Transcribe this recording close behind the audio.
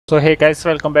तो hey guys,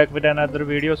 welcome back with another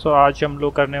video. सो आज हम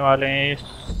लोग करने वाले हैं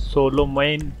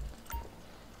सोलोमोन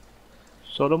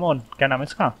क्या नाम है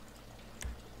इसका,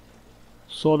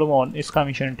 सोलोमोन इसका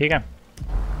मिशन। ठीक है,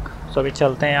 सो अभी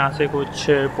चलते हैं यहाँ से। कुछ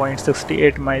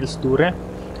 0.68 माइल्स दूर है,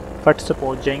 फट से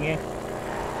पहुँच जाएंगे।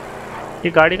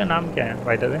 ये गाड़ी का नाम क्या है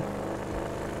बाय द वे,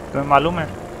 तुम्हें मालूम है?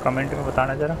 कमेंट में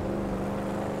बताना ज़रा।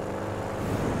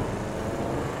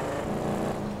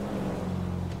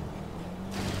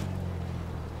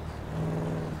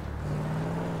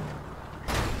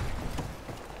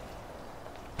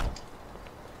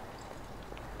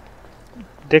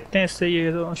 देखते हैं इससे।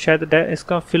 ये तो शायद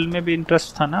इसका फिल्म में भी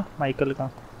इंटरेस्ट था ना, माइकल का।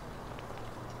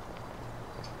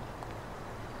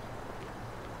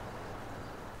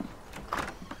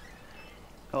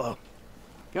 Hello.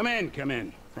 Come in, come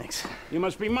in. Thanks. You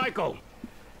must be Michael.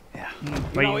 Yeah.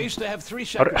 You know, I used to have 3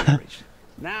 secretaries.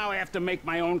 Now I have to make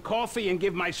my own coffee and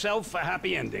give myself a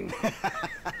happy ending.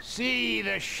 See,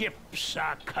 the ships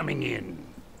are coming in,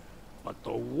 but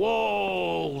the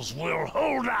walls will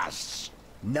hold us.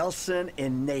 Nelson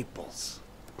in Naples.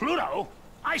 Pluto?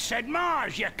 I said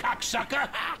Mars, you cocksucker!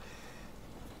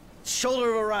 Shoulder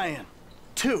of Orion.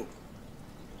 2.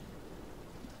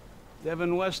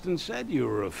 Devin Weston said you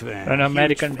were a fan. An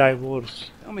American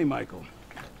divorce. Tell me, Michael.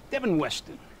 Devin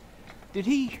Weston.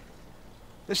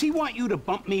 Does he want you to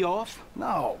bump me off?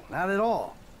 No, not at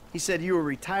all. He said you were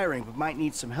retiring but might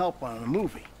need some help on a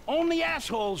movie. Only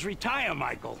assholes retire,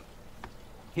 Michael.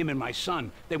 Him and my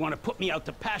son, they want to put me out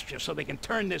to pasture so they can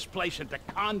turn this place into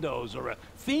condos or a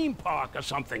theme park or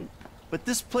something. But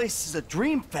this place is a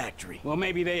dream factory. Well,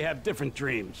 maybe they have different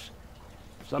dreams.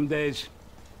 Some days,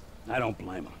 I don't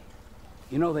blame them.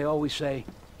 You know, they always say,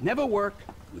 never work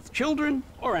with children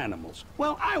or animals.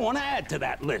 Well, I want to add to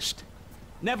that list.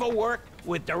 Never work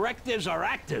with directors or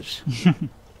actors.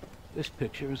 This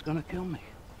picture is gonna kill me.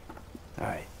 All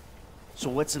right. So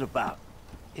what's it about?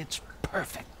 It's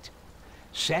perfect.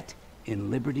 Set in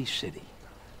Liberty City.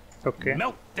 Okay.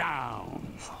 Meltdown.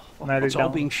 Meltdown. It's all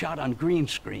being shot on green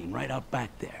screen right out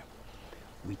back there.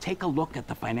 We take a look at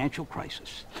the financial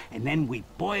crisis, and then we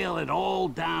boil it all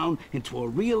down into a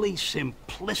really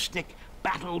simplistic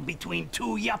battle between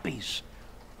 2 yuppies.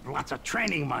 Lots of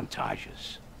training montages.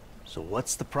 So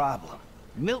what's the problem?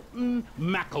 Milton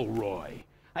McElroy.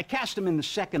 I cast him in the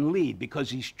second lead because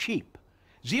he's cheap.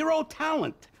 0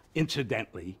 talent,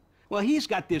 incidentally. Well, he's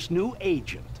got this new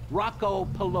agent, Rocco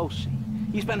Pelosi.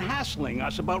 He's been hassling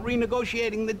us about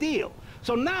renegotiating the deal.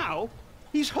 So now,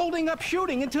 he's holding up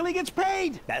shooting until he gets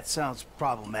paid. That sounds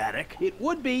problematic. It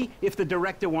would be if the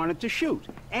director wanted to shoot.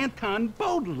 Anton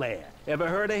Baudelaire. Ever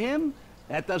heard of him?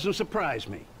 That doesn't surprise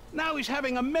me. Now he's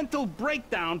having a mental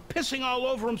breakdown, pissing all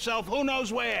over himself who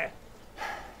knows where.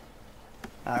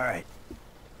 All right.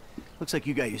 Looks like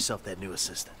you got yourself that new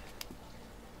assistant.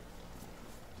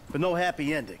 But no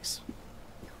happy endings.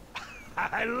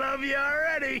 I love you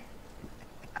already.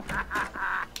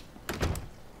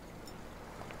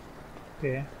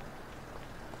 Okay.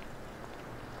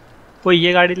 वो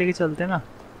ये गाड़ी लेके चलते ना।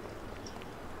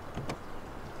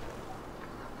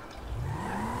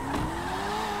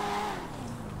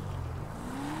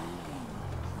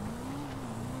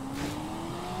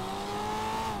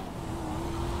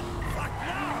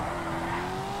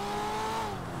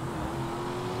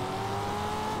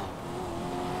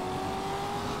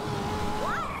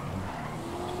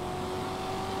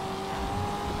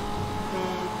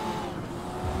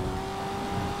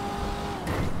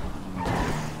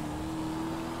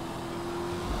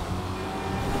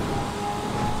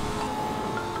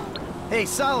 Hey,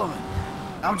 Solomon.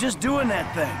 I'm just doing that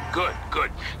thing. Good,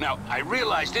 good. Now, I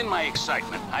realized in my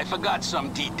excitement, I forgot some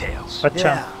details. अच्छा।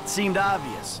 Yeah, it seemed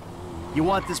obvious. You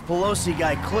want this Pelosi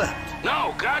guy clipped.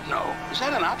 No, God, no. Is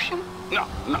that an option? No,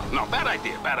 no. Bad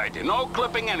idea, bad idea. No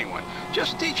clipping anyone.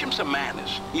 Just teach him some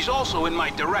manners. He's also in my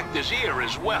director's ear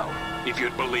as well, if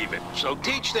you'd believe it. So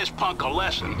teach this punk a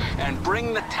lesson and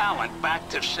bring the talent back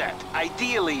to set.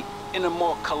 Ideally, in a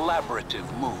more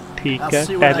collaborative mood. ठीक है,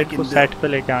 talent को set पे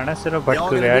लेके आना, सिर्फ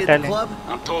भटक गया talent.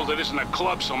 I'm told it isn't a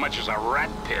club so much as a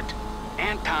rat pit.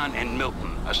 Anton and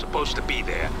Milton are supposed to be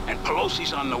there, and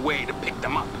Pelosi's on the way to pick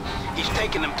them up. He's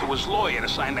taking them to his lawyer to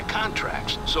sign the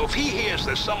contracts. So if he hears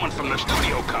there's someone from the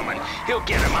studio coming, he'll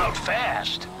get him out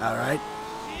fast. All right.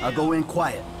 I'll go in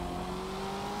quiet.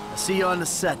 I'll see you on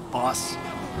the set, boss.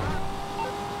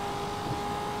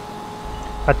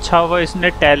 अच्छा हुआ इसने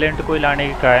talent को लाने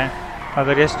की कहा है।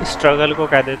 अगर ये स्ट्रगल को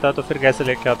कह देता तो फिर कैसे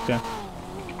लेके आते हैं।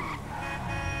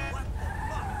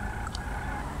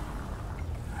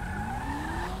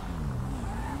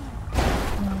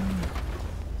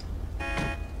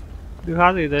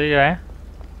 दिखा दे इधर ही आए।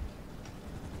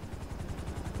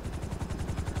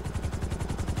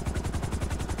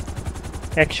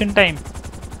 एक्शन टाइम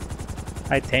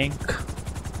आई थिंक,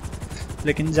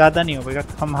 लेकिन ज़्यादा नहीं हो पाएगा,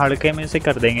 हम हड़के में से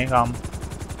कर देंगे काम।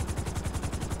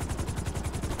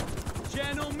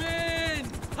 Gentlemen,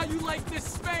 how you like this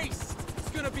space? It's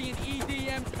gonna be an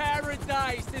EDM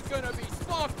paradise. There's gonna be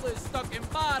sparklers stuck in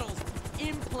bottles,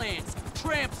 implants,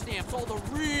 tramp stamps, all the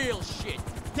real shit.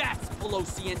 That's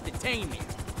Pelosi entertainment.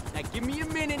 Now give me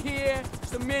a minute here,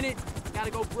 just a minute.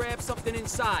 Gotta go grab something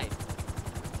inside.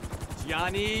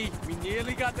 Johnny, we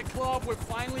nearly got the club. We're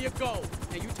finally a go.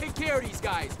 Now you take care of these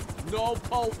guys. No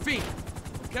cold feet.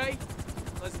 Okay?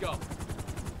 Let's go.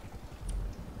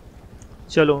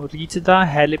 चलो, reach the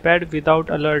helipad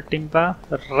without alerting the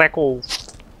RECO।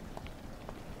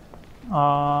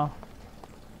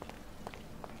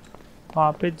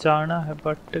 वहाँ पे जाना है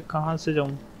but कहाँ से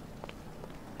जाऊँ?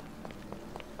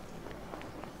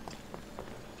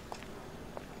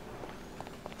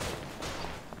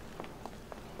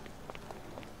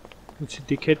 कुछ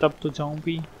दिखे तब तो जाऊँ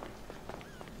भी।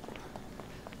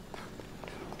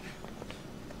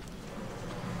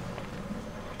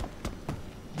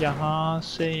 यहाँ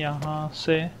से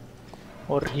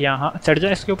और यहाँ चढ़ जा,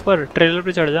 इसके ऊपर ट्रेलर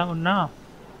पे चढ़ जा Munna.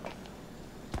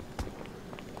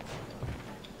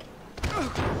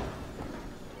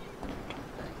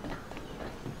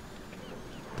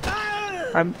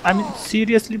 I mean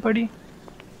seriously buddy।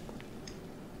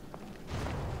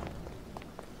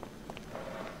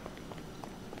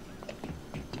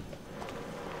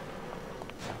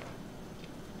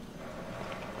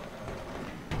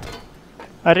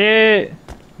 अरे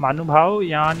मानु भाव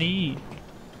यहाँ नहीं।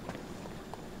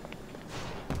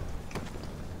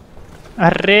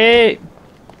 अरे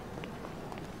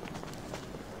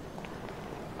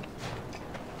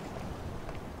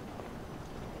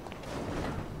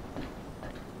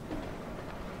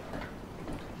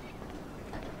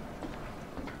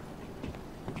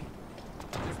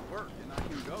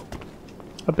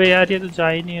अबे यार, ये तो जा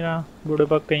ही नहीं रहा बूढ़े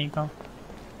बग कहीं का।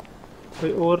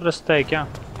 कोई और रास्ता है क्या?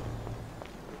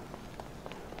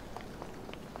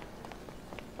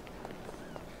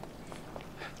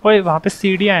 ओए वहाँ पे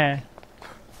सीढ़ियाँ हैं।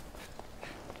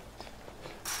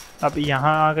 अब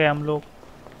यहाँ आ गए हम लोग।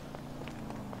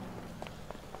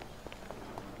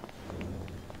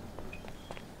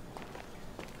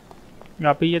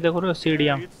 यहाँ पे ये देखो रे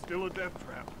सीढ़ियाँ।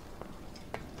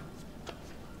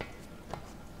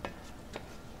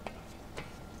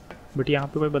 बट यहाँ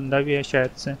पे कोई बंदा भी है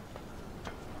शायद से।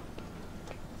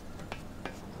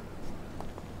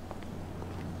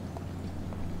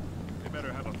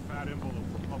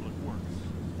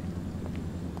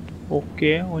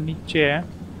 ओके वो नीचे है।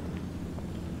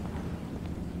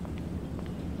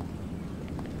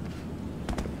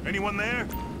 Anyone there?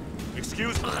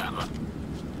 Excuse me.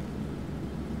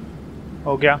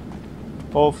 हो गया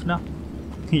ऑफ ना,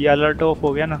 ये अलर्ट ऑफ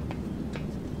हो गया ना।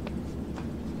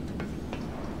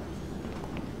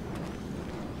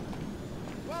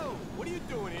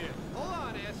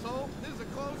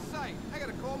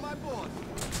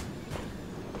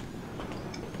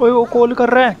 ओए वो कॉल कर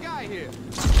रहा है।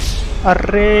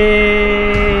 अरे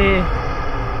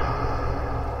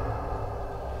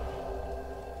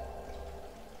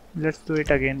let's do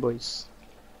it again boys.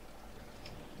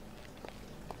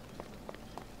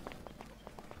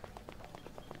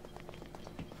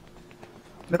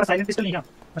 मेरे पास साइलेंट पिस्टल नहीं है,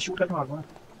 मैं शूट करके मार दूंगा ना।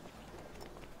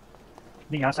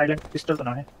 नहीं यहाँ साइलेंट पिस्टल तो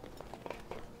ना है।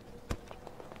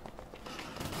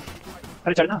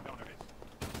 अरे चलना।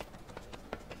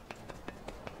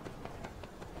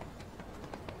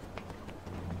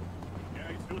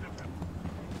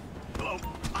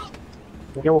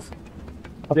 हो गया वो।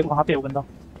 अब देखो वहाँ पे है वो बंदा।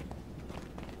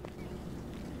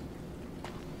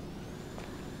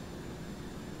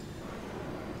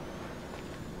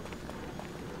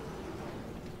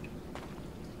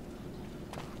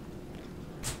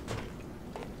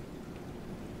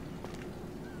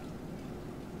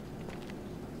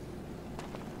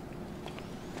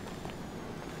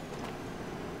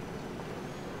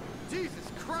 Jesus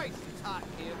Christ, it's hot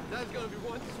here. That's gonna be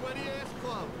one sweaty ass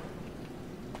club.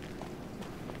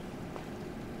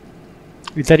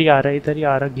 इधर ही आ रहा है, इधर ही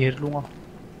आ रहा, घेर लूंगा।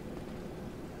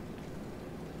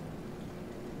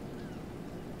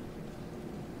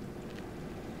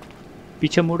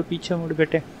 पीछे मुड़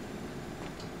बेटे।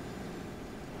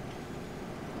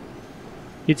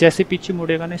 ये जैसे पीछे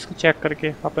मुड़ेगा ना, इसको चेक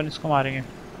करके अपन इसको मारेंगे।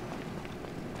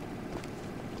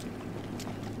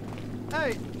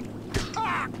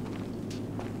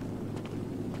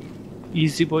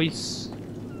 Easy boys.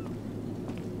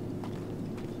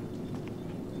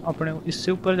 अपने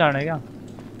इससे ऊपर जाना है क्या?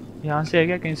 यहाँ से है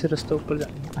क्या कहीं से रास्ता ऊपर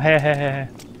जाना है।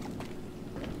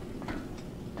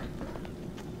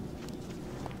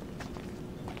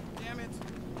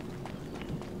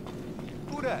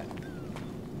 Who that?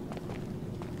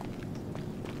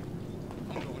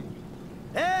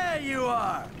 There you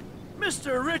are!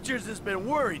 Mr. Richards has been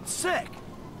worried sick.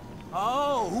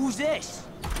 Oh, who's this?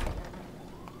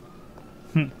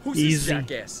 Who's Easy. this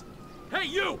jackass? Hey,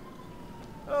 you!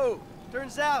 Oh,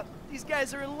 turns out these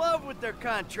guys are in love with their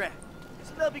contract.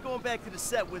 So they'll be going back to the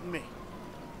set with me.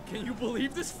 Can you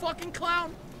believe this fucking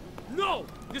clown? No!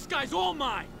 This guy's all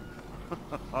mine!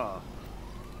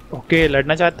 Okay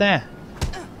लड़ना चाहते हैं?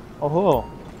 ओहो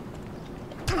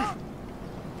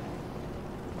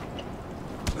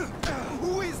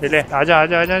ले आजा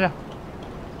आजा आजा आजा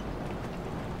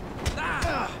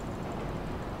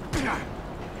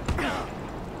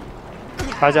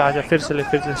आजा आजा फिर से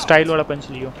स्टाइल वाला पंच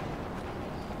लियो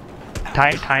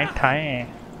ठाए ठाए ठाए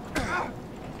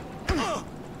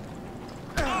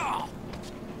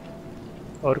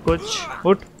और कुछ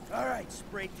उठ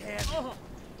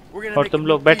और तुम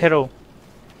लोग बैठे रहो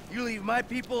You leave my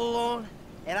people alone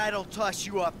and I don't toss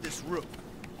you off this roof.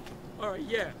 Alright,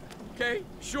 yeah. Okay?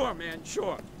 Sure, man,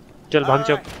 sure. चल भाग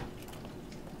जाओ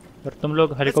और तुम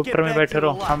लोग हेलीकॉप्टर में बैठे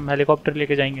रहो हम हेलीकॉप्टर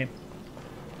लेके जाएंगे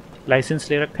लाइसेंस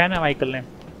ले रखा है ना माइकल ने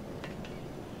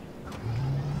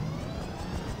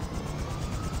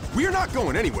We're not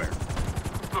going anywhere.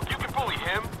 Look, you can bully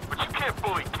him, but you can't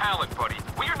bully talent, buddy.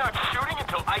 We are not shooting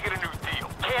until I get a new deal.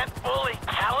 Can't bully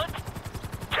talent?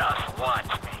 Just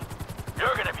watch me.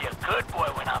 You're gonna be a good boy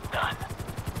when I'm done.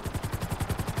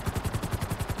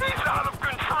 He's out of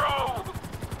control.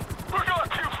 We're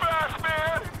going too fast,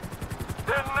 man.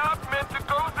 They're not meant to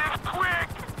go this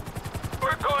quick.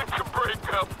 We're going to break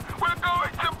up. We're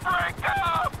going to break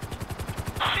up.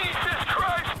 Jesus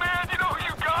Christ, man. You know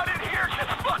you got it here.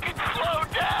 Just fucking slow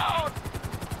down.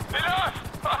 Enough.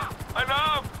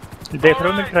 Enough. देख रहे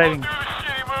हो मैं driving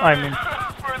I mean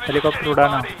helicopter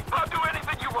उड़ाना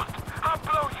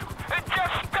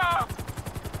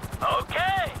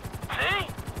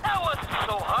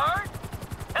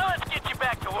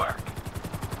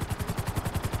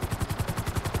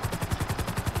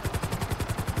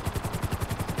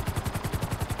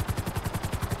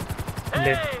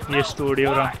ये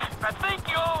studio रहा I think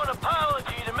you owe an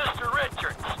apology to Mr.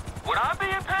 Richards. Would I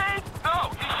being paid? No,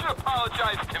 you should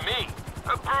apologize to me.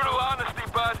 A brutal honesty,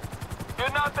 bud.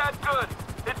 You're not that good.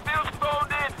 It feels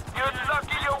phoned in. You're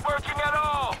lucky you're working at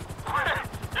all.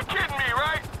 You're kidding me,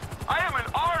 right? I am an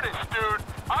artist, dude.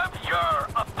 You're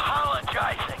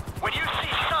apologizing. When you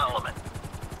see Solomon,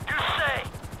 you say,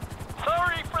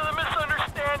 "Sorry for the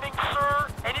misunderstanding, sir,"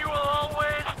 and you will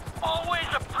always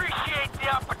appreciate the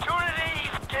opportunity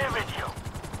he's given you.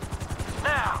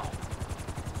 Now,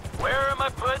 where am I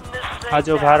putting this thing आ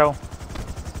जाओ down? बाहर आओ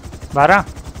बाहर आ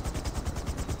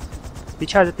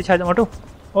पीछे आ जा मोटू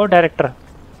ओ director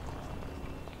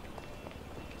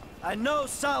I know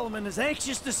Solomon is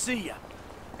anxious to see you.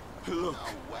 Look,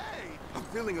 I'm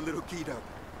feeling a little keyed up.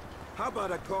 How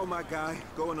about I call my guy,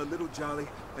 go on a little jolly,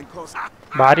 and call...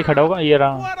 बाहर ही खड़ा होगा ये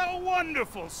रहा What a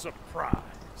wonderful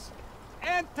surprise.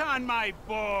 Anton, my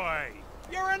boy.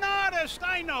 You're an artist,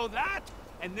 I know that.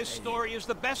 And this story is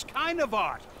the best kind of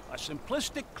art. A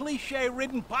simplistic,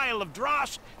 cliche-ridden pile of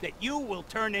dross that you will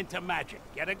turn into magic.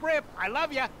 Get a grip. I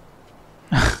love ya.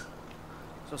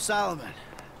 So Solomon,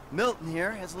 Milton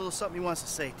here has a little something he wants to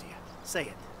say to you. Say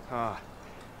it.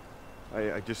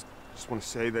 I just want to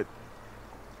say that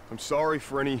I'm sorry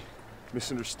for any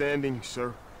misunderstanding,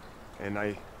 sir. And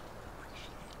I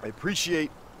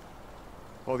appreciate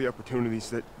all the opportunities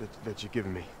that you've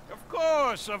given me. Of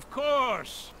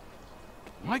course.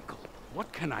 Michael,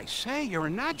 what can I say? You're a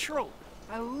natural.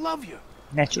 I love you.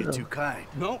 You're natural too kind.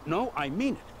 No, I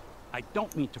mean it. I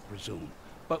don't mean to presume.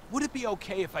 But would it be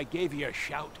okay if I gave you a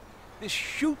shout? This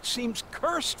shoot seems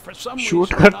cursed for some Shoot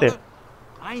reason or करते another.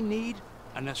 I need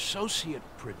an associate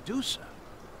producer.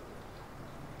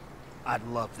 I'd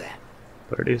love that.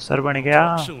 Producer बन गया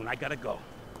Talk soon. I gotta go.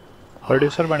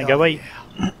 Producer बन गया भाई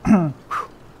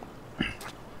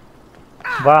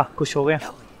वाह खुश हो गया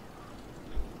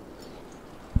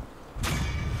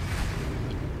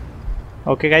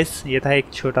ओके गाइस ये था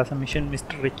एक छोटा सा मिशन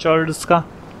मिस्टर रिचर्ड्स का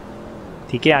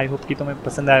ठीक है आई होप कि तुम्हें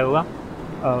पसंद आया होगा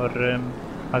और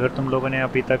अगर तुम लोगों ने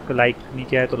अभी तक लाइक नहीं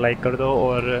किया है तो लाइक कर दो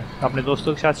और अपने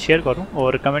दोस्तों के साथ शेयर करो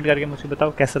और कमेंट करके मुझे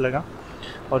बताओ कैसा लगा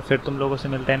और फिर तुम लोगों से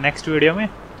मिलते हैं नेक्स्ट वीडियो में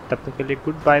तब तक के लिए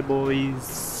good bye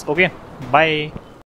boys okay bye